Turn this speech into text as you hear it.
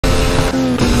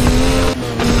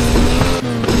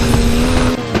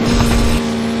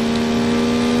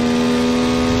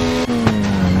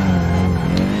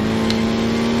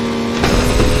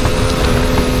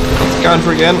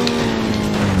counter again.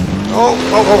 Oh,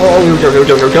 here we go, here we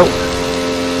go, here we go.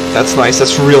 That's nice,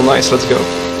 that's real nice, let's go.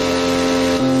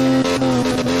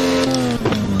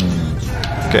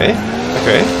 Okay,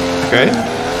 okay, okay.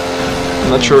 I'm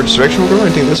not sure which direction we're going,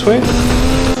 I think this way.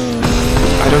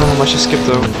 I don't know how much I skipped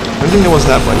though. I don't think there was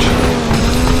that much.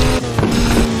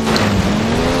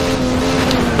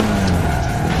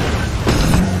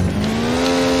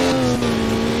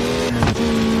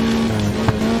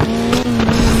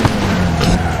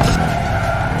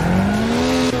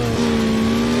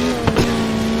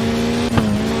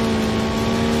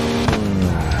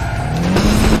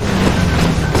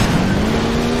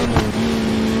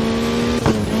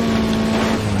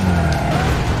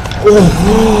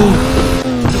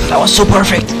 Oh, that was so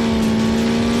perfect.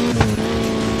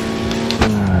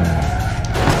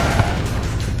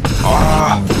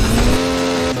 Ah.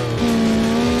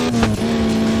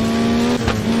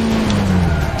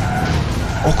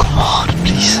 Oh, come on,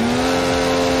 please.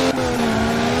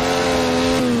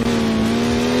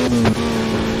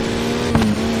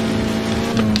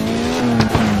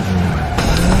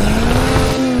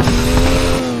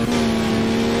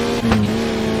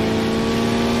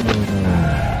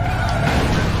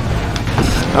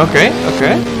 Okay,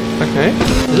 okay, okay.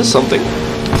 This is something.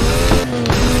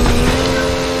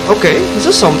 Okay, this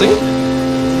is something.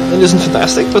 It isn't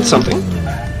fantastic, but something.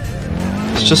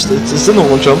 It's just, it's a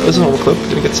normal jump, it's a normal clip,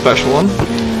 didn't get the special one.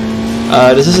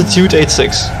 This is a Tute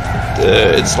 86.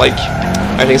 It's like,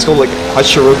 I think it's called like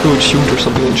Hachiroku Tute or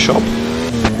something in the shop.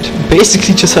 It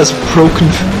basically just has broken,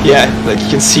 yeah, like you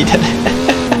can see that.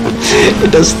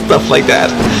 It does stuff like that.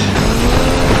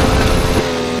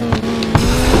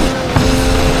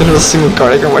 I've never seen a car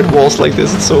that can ride walls like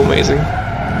this, it's so amazing.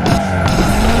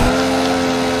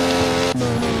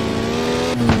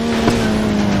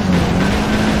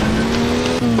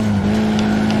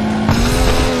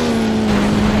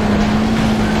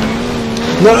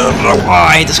 No, no, no, oh,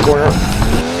 I hate this corner.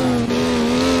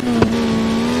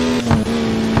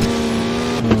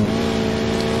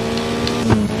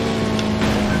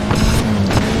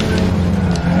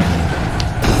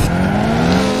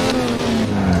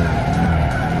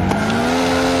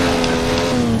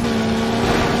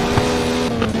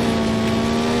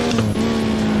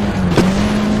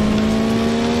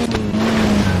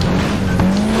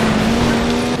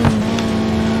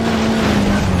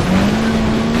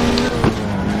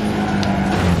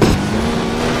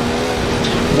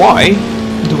 Why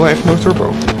do I have no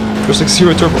turbo? There's like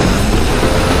 0 turbo.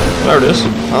 There it is.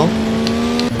 Well.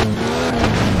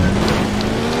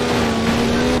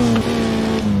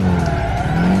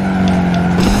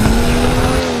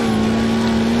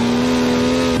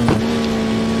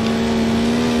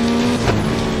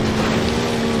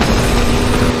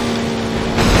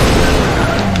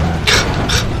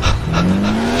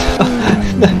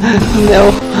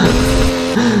 No.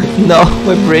 No,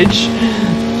 my bridge.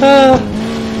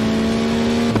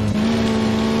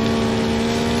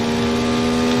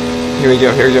 Here we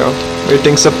go, here we go.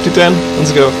 Everything's up to 10.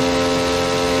 Let's go.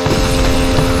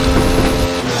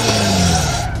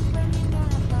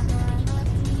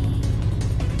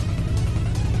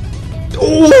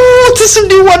 Oh, this is a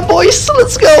new one, boys.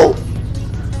 Let's go.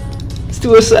 Let's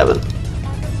do a 7.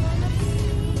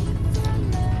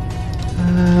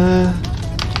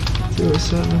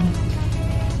 207.